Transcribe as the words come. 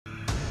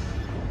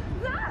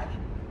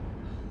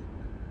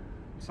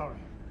Sorry.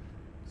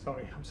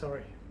 Sorry, I'm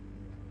sorry.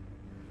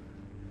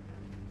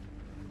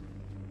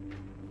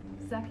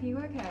 Zach, are you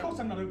okay? Of course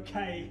I'm not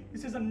okay.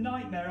 This is a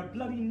nightmare, a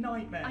bloody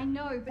nightmare. I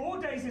know, but...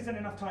 4 days isn't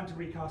enough time to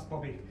recast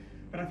Bobby.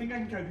 But I think I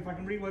can cope if I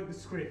can rework the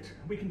script.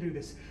 We can do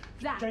this.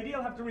 Zach! JD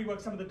will have to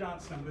rework some of the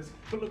dance numbers.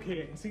 But look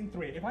here, in scene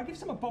 3, if I give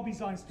some of Bobby's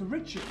lines to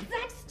Richie...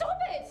 Zach, stop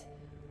it!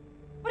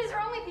 What is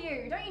wrong with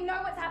you? Don't you know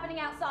what's happening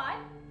outside?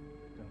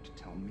 Don't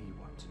tell me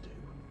what to do.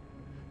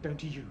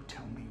 Don't you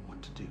tell me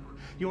what to do.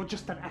 You're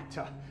just an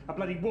actor, a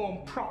bloody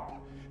warm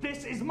prop.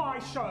 This is my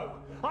show.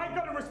 I've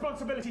got a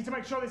responsibility to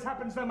make sure this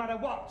happens no matter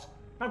what.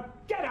 Now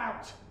get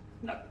out!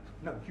 No,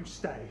 you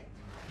stay.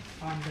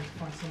 I'm going to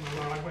find somewhere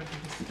where I won't be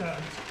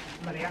disturbed.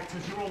 Bloody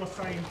actors, you're all the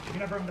same. You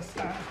never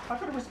understand. I've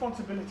got a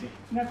responsibility.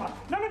 Never.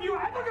 None of you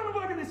are ever going to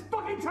work in this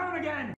fucking town again!